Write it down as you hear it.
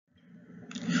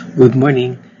Good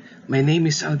morning. My name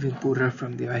is Alvin Pura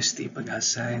from the DOST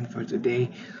PAGASA, and for today,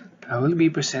 I will be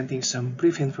presenting some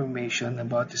brief information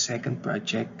about the second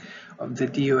project of the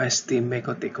DOST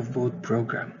Mecotech of Boat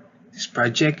program. This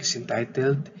project is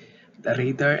entitled the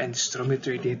Radar and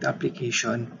Disdrometer Data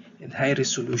Application and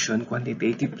High-Resolution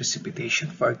Quantitative Precipitation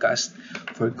Forecast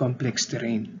for Complex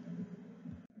Terrain.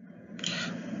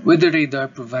 Weather radar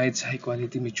provides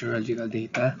high-quality meteorological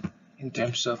data in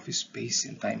terms of space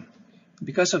and time.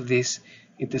 Because of this,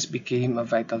 it has become a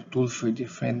vital tool for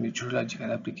different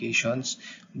meteorological applications,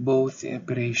 both in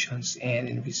operations and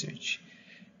in research.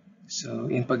 So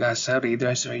in PAGASA,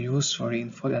 radars are used for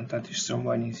rainfall and thunderstorm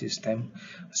warning system,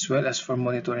 as well as for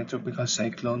monitoring tropical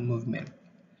cyclone movement.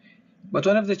 But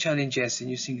one of the challenges in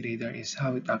using radar is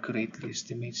how it accurately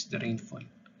estimates the rainfall.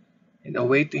 And a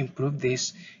way to improve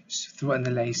this is through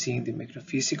analyzing the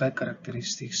microphysical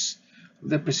characteristics of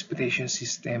the precipitation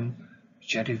system,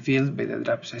 which are revealed by the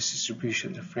drop size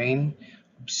distribution of rain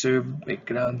observed by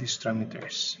ground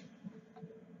disdrometers.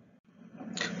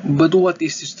 But what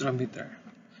is disdrometer?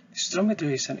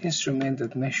 Disdrometer is an instrument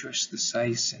that measures the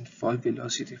size and fall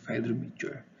velocity of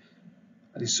hydrometeor.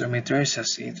 A disdrometer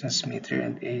has a transmitter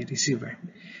and a receiver.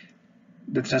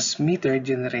 The transmitter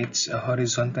generates a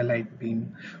horizontal light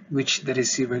beam, which the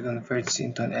receiver converts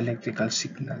into an electrical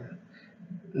signal.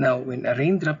 Now, when a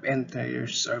raindrop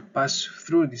enters or passes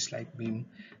through this light beam,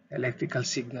 the electrical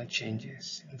signal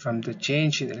changes. And from the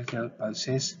change in electrical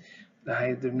pulses, the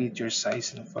hydrometeor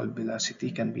size and fall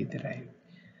velocity can be derived.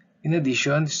 In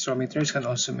addition, disdrometers can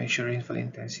also measure rainfall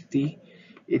intensity.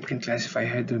 It can classify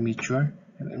hydrometeor,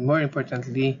 and more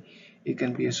importantly, it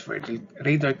can be used for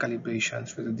radar calibrations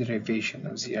for the derivation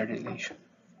of ZR relation.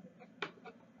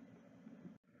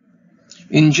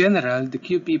 In general, the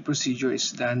QP procedure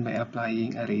is done by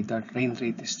applying a radar rain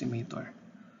rate estimator.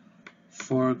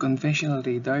 For conventional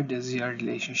radar, the ZR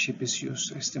relationship is used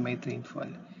to estimate rainfall.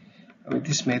 With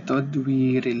this method,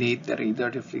 we relate the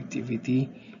radar reflectivity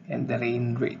and the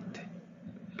rain rate.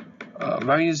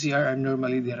 Various ZR are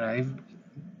normally derived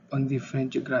on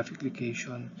different geographic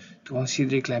locations to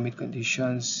consider climate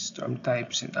conditions, storm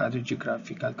types, and other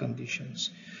geographical conditions.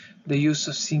 The use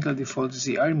of single default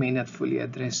ZR may not fully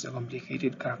address the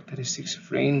complicated characteristics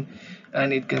of rain,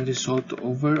 and it can result to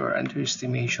over or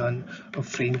underestimation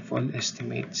of rainfall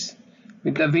estimates.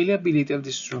 With the availability of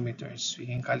disdrometers, we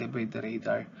can calibrate the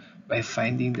radar by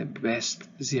finding the best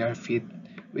ZR fit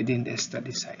within the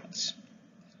study sites.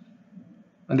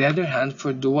 On the other hand,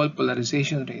 for dual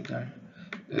polarization radar,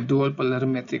 the dual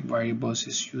polarimetric variables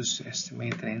is used to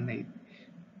estimate rain rate.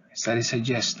 Studies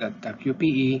suggest that the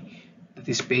QPE that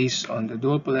is based on the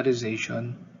dual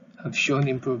polarization have shown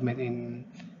improvement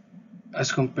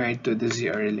as compared to the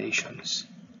ZR relations.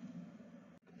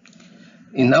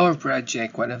 In our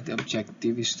project, one of the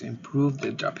objectives is to improve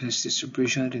the drop size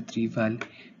distribution retrieval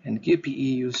and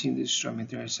QPE using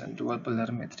disdrometers and dual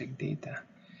polarimetric data.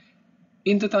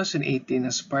 In 2018,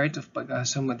 as part of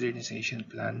PAGASA Modernization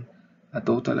Plan, a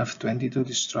total of 22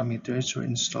 disdrometers were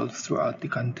installed throughout the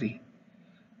country.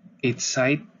 8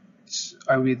 sites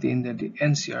are within the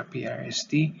NCR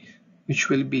PRST, which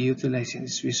will be utilized in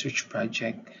this research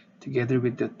project together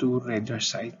with the 2 radar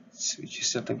sites, which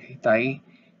is the Tagaytay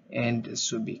and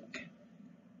Subic.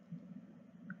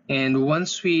 And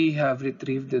once we have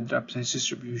retrieved the drop size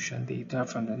distribution data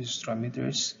from the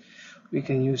disdrometers, we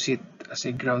can use it as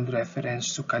a ground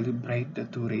reference to calibrate the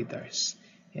 2 radars.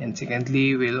 And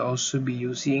secondly, we'll also be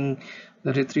using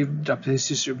the retrieved drop size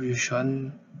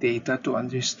distribution data to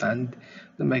understand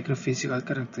the microphysical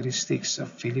characteristics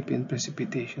of Philippine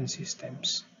precipitation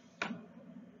systems.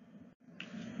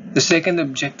 The second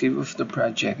objective of the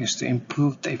project is to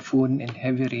improve typhoon and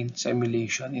heavy rain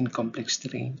simulation in complex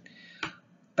terrain.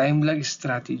 Time lag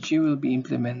strategy will be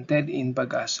implemented in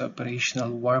PAGASA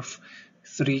Operational WRF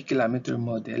 3-kilometer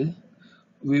model.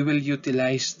 We will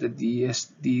utilize the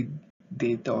DSD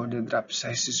data or the drop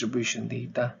size distribution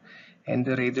data and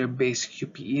the radar-based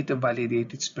QPE to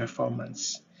validate its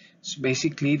performance. So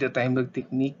basically, the time lag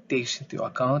technique takes into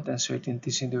account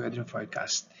uncertainties in the weather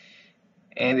forecast,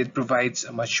 and it provides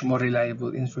a much more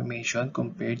reliable information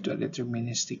compared to a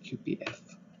deterministic QPF.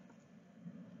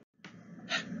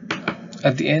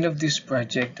 At the end of this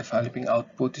project, the following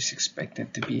output is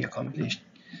expected to be accomplished: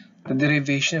 the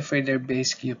derivation of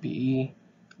radar-based QPE,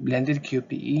 blended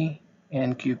QPE,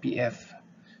 and QPF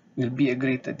will be a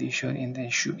great addition in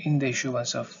the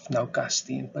issuance of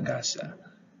nowcasting in PAGASA.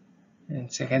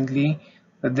 And secondly,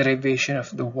 the derivation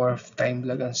of the WRF time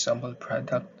lag ensemble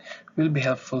product will be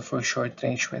helpful for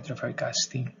short-range weather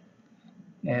forecasting.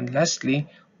 And lastly,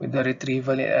 with the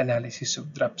retrieval and analysis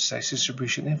of drop size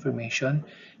distribution information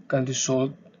can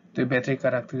result to a better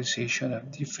characterization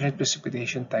of different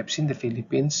precipitation types in the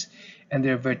Philippines and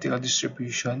their vertical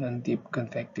distribution on deep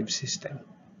convective system.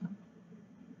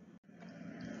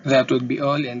 That would be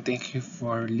all, and thank you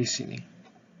for listening.